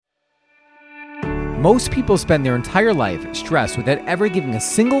Most people spend their entire life stressed without ever giving a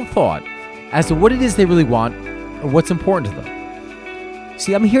single thought as to what it is they really want or what's important to them.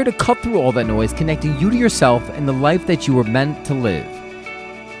 See, I'm here to cut through all that noise, connecting you to yourself and the life that you were meant to live.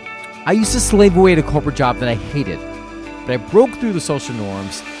 I used to slave away at a corporate job that I hated, but I broke through the social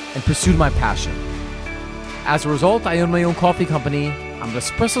norms and pursued my passion. As a result, I own my own coffee company, I'm an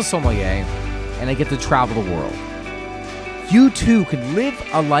espresso sommelier, and I get to travel the world. You too can live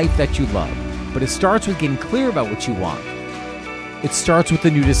a life that you love, but it starts with getting clear about what you want. It starts with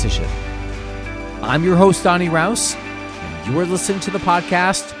a new decision. I'm your host, Donnie Rouse, and you are listening to the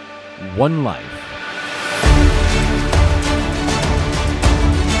podcast, One Life.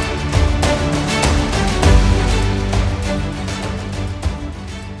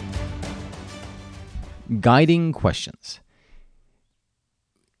 Guiding questions.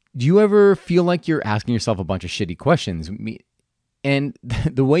 Do you ever feel like you're asking yourself a bunch of shitty questions? And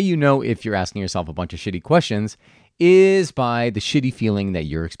the way you know if you're asking yourself a bunch of shitty questions is by the shitty feeling that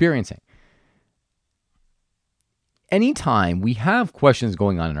you're experiencing. Anytime we have questions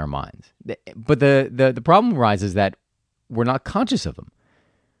going on in our minds, but the problem arises that we're not conscious of them.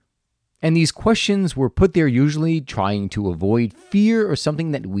 And these questions were put there usually trying to avoid fear or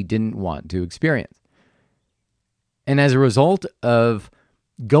something that we didn't want to experience. And as a result of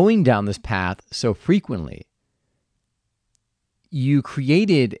going down this path so frequently, you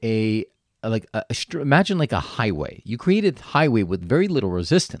created imagine like a highway. You created a highway with very little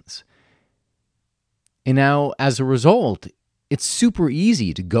resistance. And now, as a result, it's super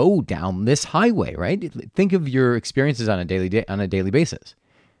easy to go down this highway, right? Think of your experiences on a daily basis.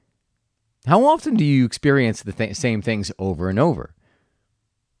 How often do you experience the same things over and over?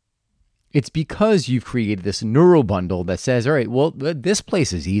 It's because you've created this neural bundle that says, all right, well, this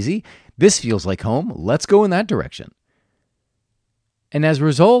place is easy. This feels like home. Let's go in that direction. And as a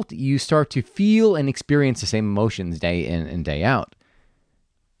result, you start to feel and experience the same emotions day in and day out.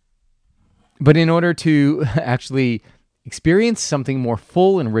 But in order to actually experience something more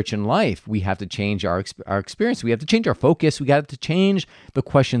full and rich in life, we have to change our experience. We have to change our focus. We got to change the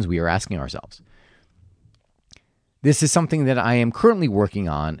questions we are asking ourselves. This is something that I am currently working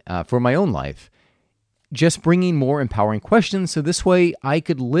on for my own life, just bringing more empowering questions so this way I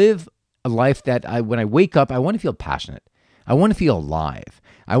could live a life that when I wake up, I want to feel passionate. I want to feel alive.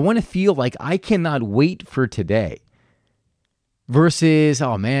 I want to feel like I cannot wait for today versus,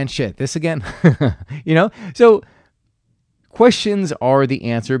 oh man, shit, this again, So questions are the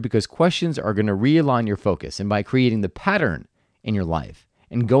answer because questions are going to realign your focus. And by creating the pattern in your life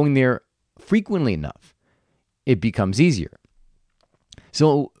and going there frequently enough, it becomes easier.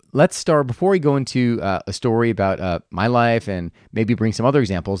 So let's start, before we go into a story about my life and maybe bring some other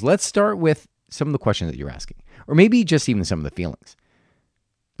examples, let's start with some of the questions that you're asking, or maybe just even some of the feelings.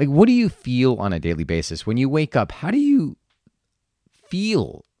 Like, what do you feel on a daily basis? When you wake up, how do you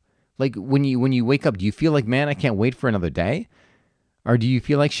feel? Like, when you wake up, do you feel like, man, I can't wait for another day? Or do you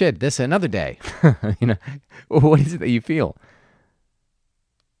feel like, shit, this another day? What is it that you feel?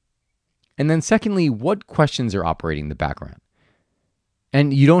 And then secondly, what questions are operating in the background?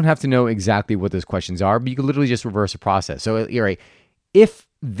 And you don't have to know exactly what those questions are, but you can literally just reverse the process. So, you're right. If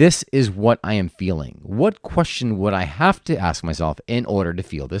this is what I am feeling, what question would I have to ask myself in order to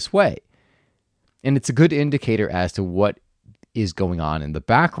feel this way? And it's a good indicator as to what is going on in the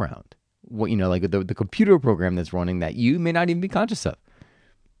background. What, like the computer program that's running that you may not even be conscious of.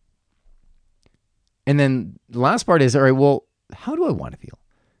 And then the last part is, all right, well, how do I want to feel?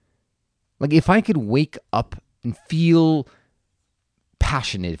 Like, if I could wake up and feel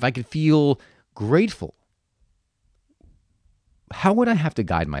passionate, if I could feel grateful, how would I have to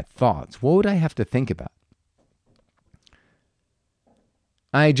guide my thoughts? What would I have to think about?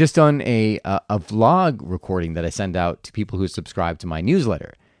 I just done a vlog recording that I send out to people who subscribe to my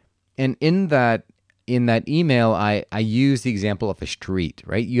newsletter. And in that email, I use the example of a street,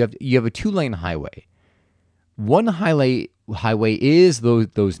 right? You have a 2-lane highway. One highway is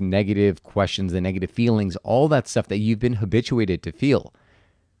those negative questions, the negative feelings, all that stuff that you've been habituated to feel.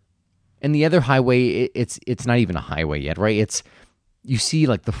 And the other highway, it's not even a highway yet, right? You see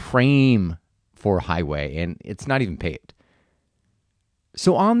like the frame for a highway, and it's not even paved.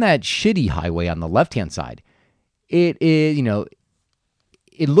 So on that shitty highway on the left-hand side, it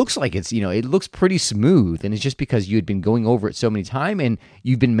looks like it looks pretty smooth, and it's just because you had been going over it so many times, and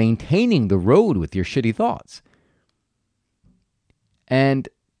you've been maintaining the road with your shitty thoughts. And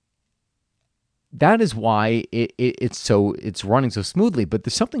that is why it's running so smoothly. But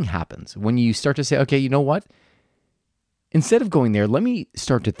something happens when you start to say, okay, you know what? Instead of going there, let me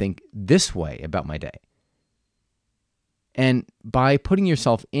start to think this way about my day. And by putting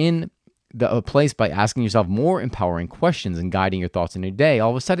yourself in a place by asking yourself more empowering questions and guiding your thoughts in your day,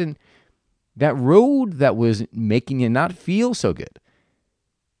 all of a sudden, that road that was making you not feel so good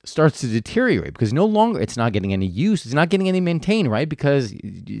starts to deteriorate because no longer it's not getting any use. It's not getting any maintain, right? Because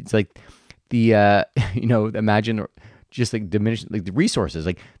it's like the, imagine just like diminish like the resources.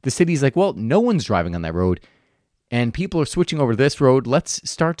 Like the city's like, well, no one's driving on that road and people are switching over to this road. Let's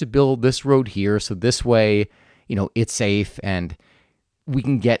start to build this road here. So this way, it's safe and we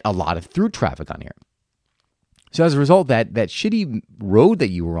can get a lot of through traffic on here. So as a result, that shitty road that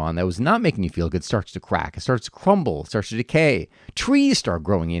you were on that was not making you feel good starts to crack. It starts to crumble, starts to decay. Trees start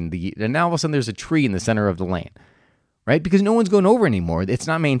growing and now all of a sudden there's a tree in the center of the lane, right? Because no one's going over anymore. It's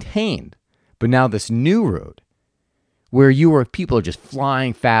not maintained. But now this new road where people are just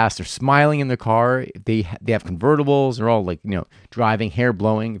flying fast, they're smiling in their car. They have convertibles. They're all like, driving, hair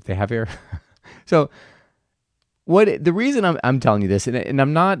blowing if they have hair. So the reason I'm telling you this, and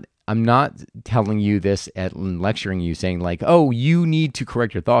I'm not telling you this and lecturing you saying like, oh, you need to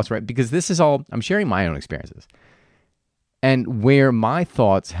correct your thoughts, right? Because this is all, I'm sharing my own experiences and where my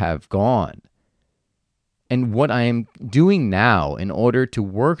thoughts have gone and what I am doing now in order to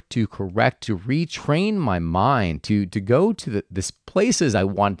work to correct, to retrain my mind, to go to the places I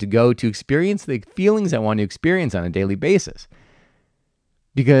want to go, to experience the feelings I want to experience on a daily basis.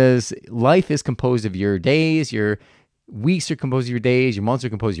 Because life is composed of your days, your weeks are composed of your days, your months are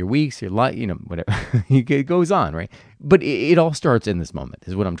composed of your weeks, your life, whatever. It goes on, right? But it all starts in this moment,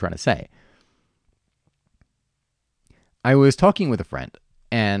 is what I'm trying to say. I was talking with a friend,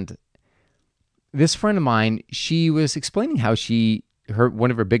 and this friend of mine, she was explaining how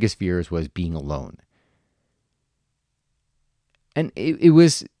one of her biggest fears was being alone. And it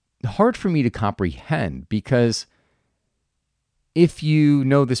was hard for me to comprehend because if you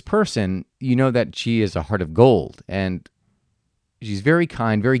know this person, you know that she is a heart of gold and she's very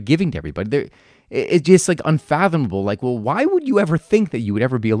kind, very giving to everybody. It's just like unfathomable. Like, well, why would you ever think that you would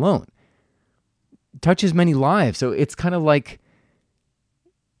ever be alone? Touches many lives. So it's kind of like,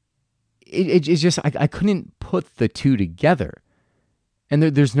 it's just, I couldn't put the two together. And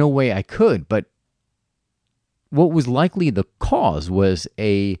there's no way I could. But what was likely the cause was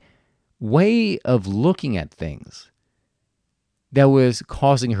a way of looking at things that was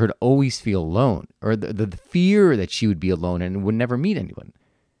causing her to always feel alone, or the fear that she would be alone and would never meet anyone.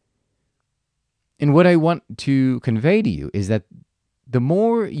 And what I want to convey to you is that the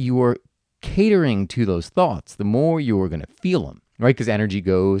more you are catering to those thoughts, the more you are going to feel them, right?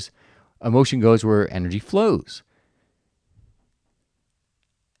 Because emotion goes where energy flows.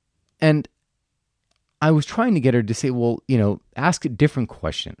 And I was trying to get her to say, well, ask a different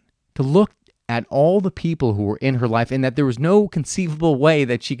question, to look at all the people who were in her life and that there was no conceivable way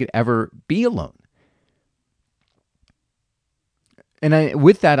that she could ever be alone. And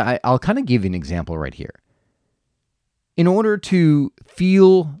with that, I'll kind of give you an example right here. In order to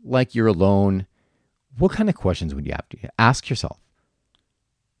feel like you're alone, what kind of questions would you have to ask yourself?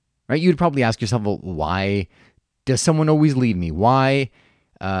 Right? You'd probably ask yourself, well, why does someone always leave me? Why?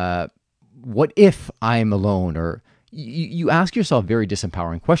 What if I'm alone? Or you ask yourself very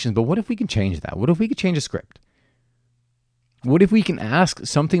disempowering questions, but what if we can change that? What if we could change a script? What if we can ask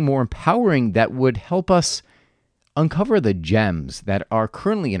something more empowering that would help us uncover the gems that are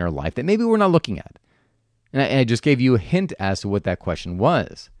currently in our life that maybe we're not looking at? And I just gave you a hint as to what that question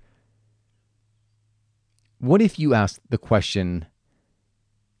was. What if you asked the question,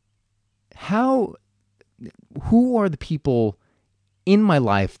 who are the people in my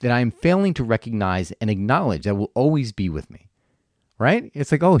life that I'm failing to recognize and acknowledge that will always be with me, right?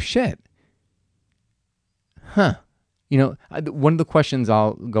 It's like, oh shit. One of the questions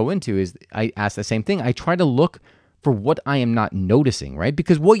I'll go into is I ask the same thing. I try to look for what I am not noticing, right?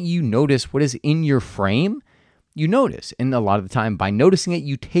 Because what you notice, what is in your frame, you notice. And a lot of the time by noticing it,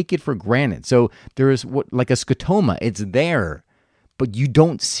 you take it for granted. So there is like a scotoma, it's there, but you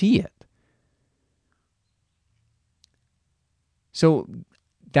don't see it. So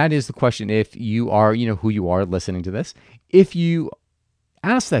that is the question. If you are, who you are listening to this, if you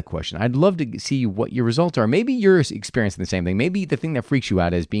ask that question, I'd love to see what your results are. Maybe you're experiencing the same thing. Maybe the thing that freaks you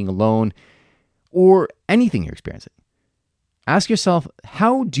out is being alone or anything you're experiencing. Ask yourself,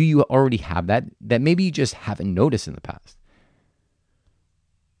 how do you already have that maybe you just haven't noticed in the past?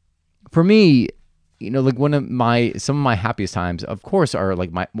 For me, like some of my happiest times, of course, are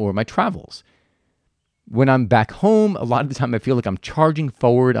like my travels. When I'm back home, a lot of the time I feel like I'm charging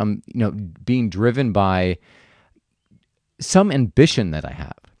forward. I'm, being driven by some ambition that I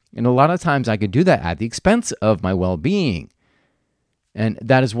have. And a lot of times I could do that at the expense of my well-being. And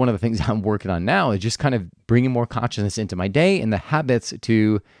that is one of the things I'm working on now, is just kind of bringing more consciousness into my day and the habits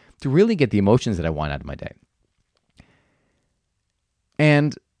to to really get the emotions that I want out of my day.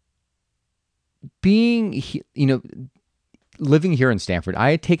 And living here in Stanford,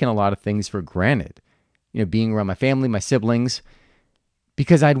 I had taken a lot of things for granted. Being around my family, my siblings,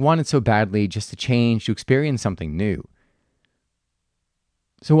 because I'd wanted so badly just to change, to experience something new.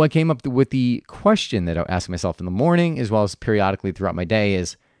 So I came up with the question that I ask myself in the morning, as well as periodically throughout my day,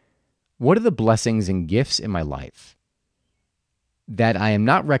 is what are the blessings and gifts in my life that I am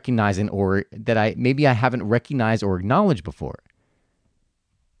not recognizing, or that I haven't recognized or acknowledged before?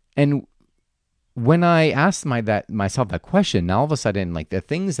 And when I asked myself that question, now all of a sudden, like, the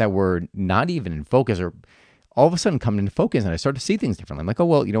things that were not even in focus are all of a sudden come into focus, and I start to see things differently. I'm like, oh,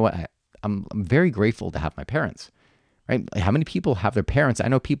 well, you know what? I'm very grateful to have my parents, right? How many people have their parents? I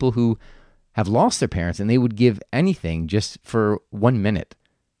know people who have lost their parents, and they would give anything just for 1 minute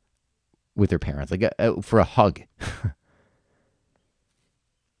with their parents, like for a hug.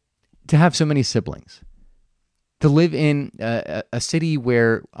 To have so many siblings. To live in a city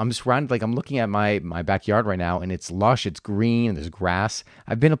where I'm surrounded, like, I'm looking at my backyard right now, and it's lush, it's green, and there's grass.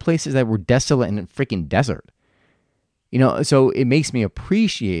 I've been to places that were desolate and freaking desert. So it makes me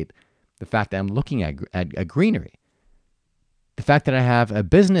appreciate the fact that I'm looking at greenery. The fact that I have a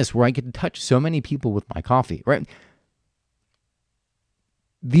business where I get to touch so many people with my coffee, right?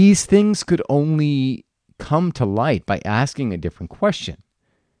 These things could only come to light by asking a different question.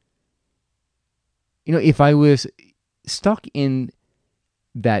 If I was stuck in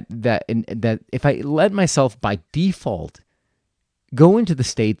that if I let myself by default go into the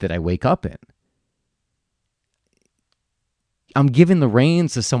state that I wake up in, I'm giving the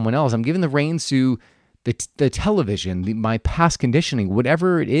reins to someone else. I'm giving the reins to the television, my past conditioning,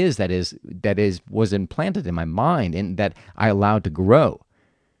 whatever it is that was implanted in my mind and that I allowed to grow.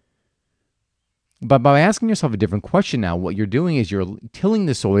 But by asking yourself a different question now, what you're doing is you're tilling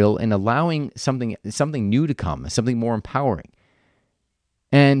the soil and allowing something new to come, something more empowering.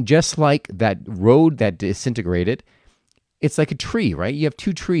 And just like that road that disintegrated, it's like a tree, right? You have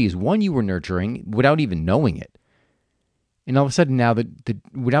two trees. One you were nurturing without even knowing it. And all of a sudden now,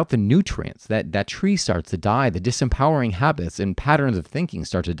 without the nutrients, that tree starts to die. The disempowering habits and patterns of thinking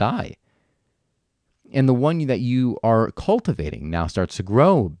start to die. And the one that you are cultivating now starts to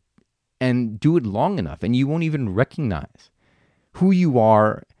grow, and do it long enough, and you won't even recognize who you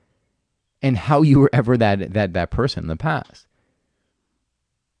are and how you were ever that person in the past.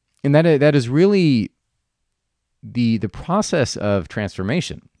 And that is really the process of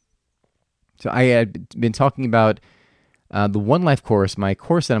transformation. So I had been talking about the One Life course, my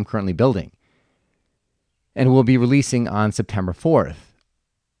course that I'm currently building, and we'll be releasing on September 4th.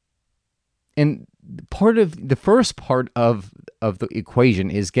 And the first part of the equation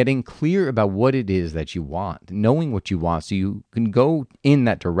is getting clear about what it is that you want, knowing what you want so you can go in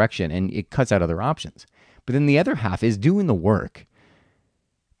that direction, and it cuts out other options. But then the other half is doing the work.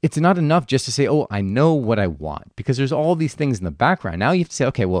 It's not enough just to say, oh, I know what I want, because there's all these things in the background. Now you have to say,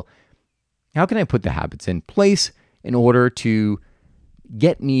 okay, well, how can I put the habits in place in order to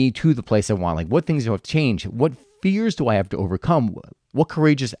get me to the place I want? Like, what things do I have to change? What fears do I have to overcome? What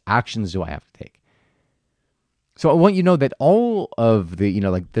courageous actions do I have to take? So I want you to know that all of the,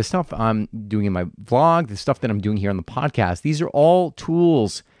 like the stuff I'm doing in my vlog, the stuff that I'm doing here on the podcast, these are all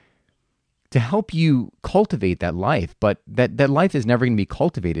tools to help you cultivate that life. But that life is never going to be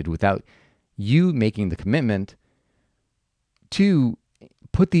cultivated without you making the commitment to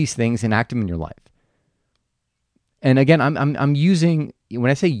put these things and act them in your life. And again, I'm using, when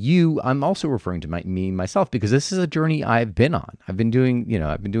I say you, I'm also referring to myself, because this is a journey I've been on. I've been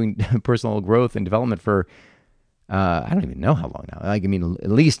doing personal growth and development for I don't even know how long now.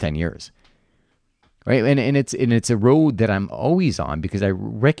 At least 10 years, right? And it's a road that I'm always on, because I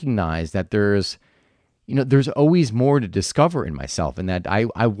recognize that there's always more to discover in myself, and that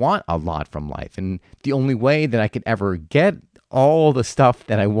I want a lot from life. And the only way that I could ever get all the stuff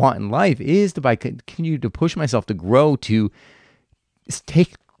that I want in life is to continue to push myself to grow, to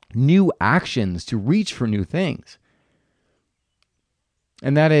take new actions, to reach for new things.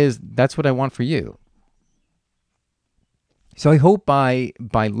 And that's what I want for you. So I hope by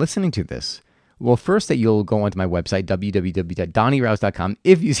listening to this, well, first that you'll go onto my website, www.donnyrouse.com.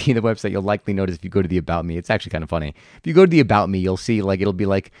 If you see the website, you'll likely notice if you go to the About Me, it's actually kind of funny. If you go to the About Me, you'll see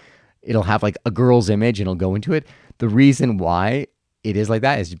it'll have like a girl's image, and it'll go into it. The reason why it is like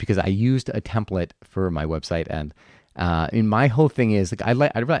that is because I used a template for my website, and my whole thing is I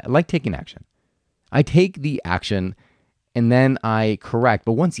like taking action. I take the action, and then I correct.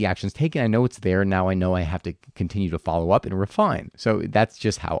 But once the action's taken, I know it's there. Now I know I have to continue to follow up and refine. So that's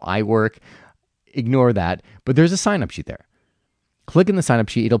just how I work. Ignore that. But there's a sign-up sheet there. Click in the sign up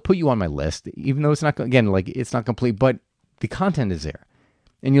sheet. It'll put you on my list, even though it's not, again, like it's not complete, but the content is there.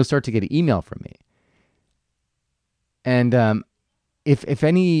 And you'll start to get an email from me. And if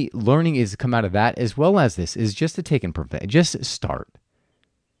any learning is come out of that, as well as this, is just to take and perfect. Just start.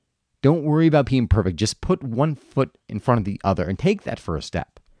 Don't worry about being perfect. Just put one foot in front of the other and take that first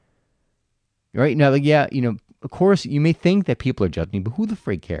step. Right? Now, like, yeah, of course, you may think that people are judging you, but who the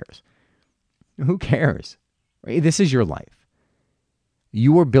frig cares? Who cares? Right? This is your life.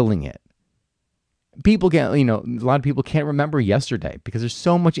 You are building it. People can't, a lot of people can't remember yesterday because there's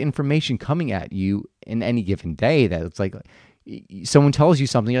so much information coming at you in any given day that it's like someone tells you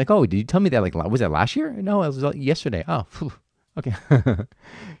something, you're like, oh, did you tell me that? Like, was that last year? No, it was yesterday. Oh, phew. Okay.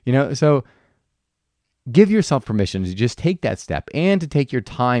 So give yourself permission to just take that step and to take your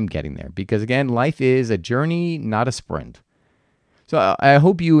time getting there. Because again, life is a journey, not a sprint. So I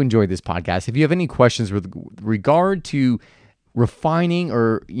hope you enjoyed this podcast. If you have any questions with regard to refining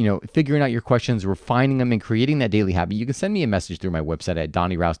or, figuring out your questions, refining them and creating that daily habit, you can send me a message through my website at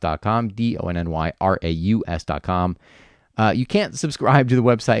donnyraus.com, DONNYRAUS.com. You can't subscribe to the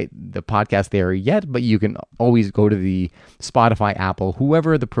website, the podcast there yet, but you can always go to the Spotify, Apple,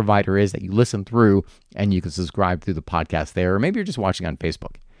 whoever the provider is that you listen through, and you can subscribe through the podcast there, or maybe you're just watching on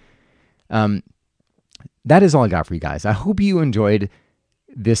Facebook. That is all I got for you guys. I hope you enjoyed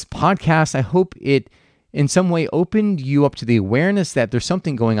this podcast. I hope it in some way opened you up to the awareness that there's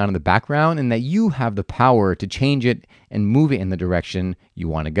something going on in the background and that you have the power to change it and move it in the direction you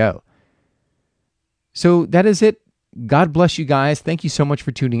want to go. So that is it. God bless you guys. Thank you so much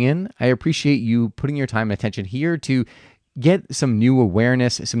for tuning in. I appreciate you putting your time and attention here to get some new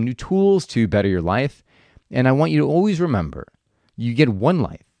awareness, some new tools to better your life. And I want you to always remember, you get one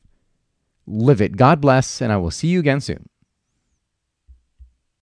life. Live it. God bless, and I will see you again soon.